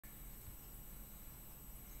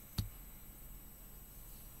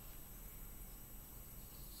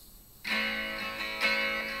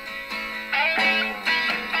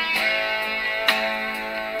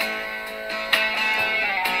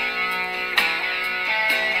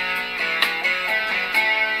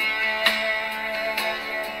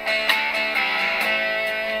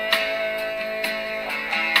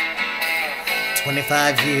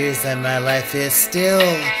25 years and my life is still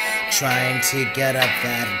trying to get up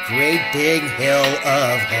that great big hill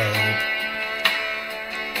of hope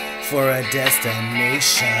for a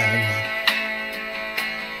destination.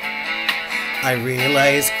 I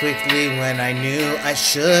realized quickly when I knew I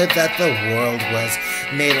should that the world was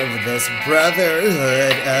made of this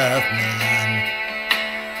brotherhood of man,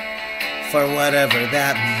 for whatever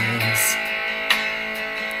that means.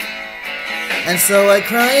 And so I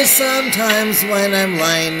cry sometimes when I'm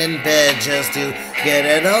lying in bed just to get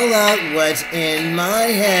it all out what's in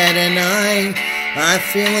my head, and I'm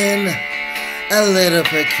feeling a little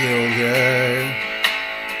peculiar.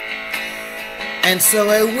 And so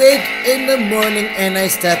I wake in the morning and I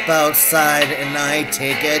step outside and I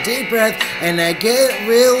take a deep breath and I get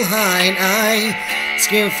real high and I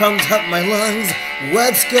scream from top of my lungs,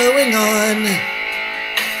 what's going on?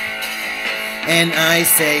 And I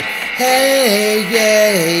say, hey,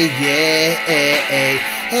 yeah, yeah,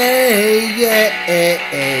 hey,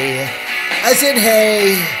 yeah. I said,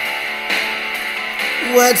 hey,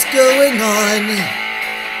 what's going on?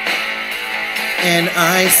 And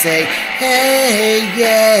I say, hey,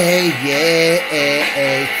 yeah, hey,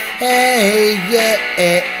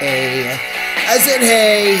 yeah. I said,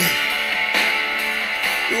 hey,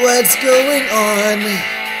 what's going on?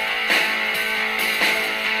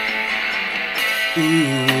 Ooh,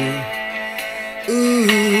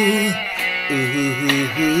 ooh,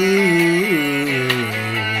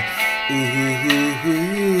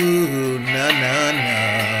 ooh, no.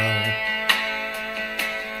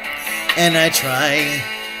 And I try.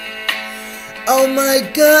 Oh my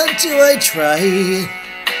God, do I try?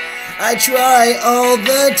 I try all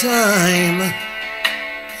the time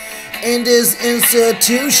in this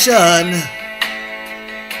institution.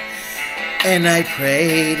 And I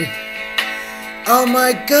prayed. Oh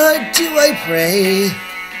my God, do I pray?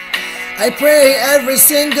 I pray every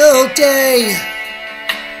single day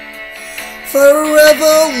for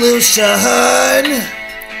revolution.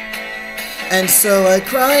 And so I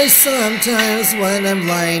cry sometimes when I'm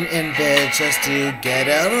lying in bed just to get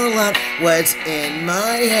it all out what's in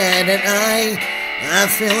my head, and I'm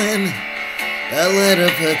feeling a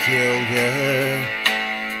little peculiar.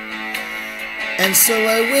 And so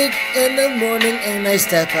I wake in the morning and I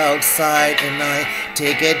step outside and I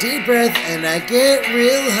take a deep breath and I get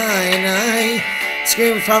real high and I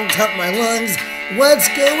scream from top of my lungs, what's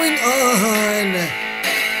going on?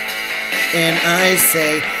 And I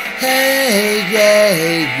say, hey, yeah,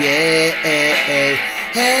 hey, yeah.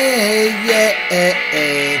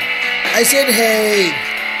 I said, hey,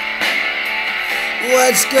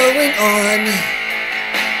 what's going on?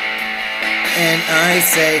 And I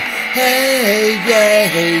say, hey, yeah,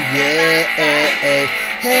 hey, yeah.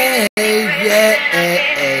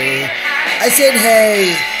 I said,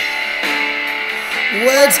 hey,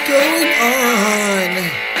 what's going on?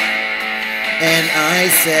 And I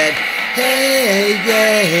said, hey,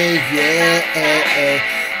 yeah, hey,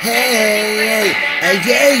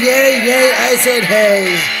 I said,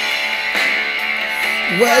 hey,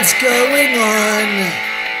 what's going on?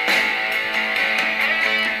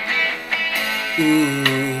 Ooh,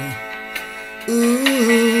 ooh,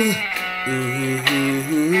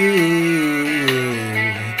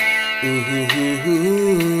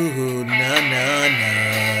 no.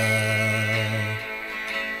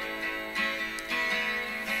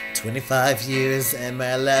 25 years and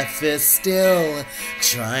my life is still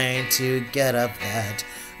trying to get up that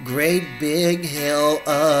great big hill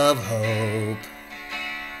of hope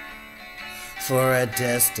for a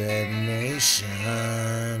destination.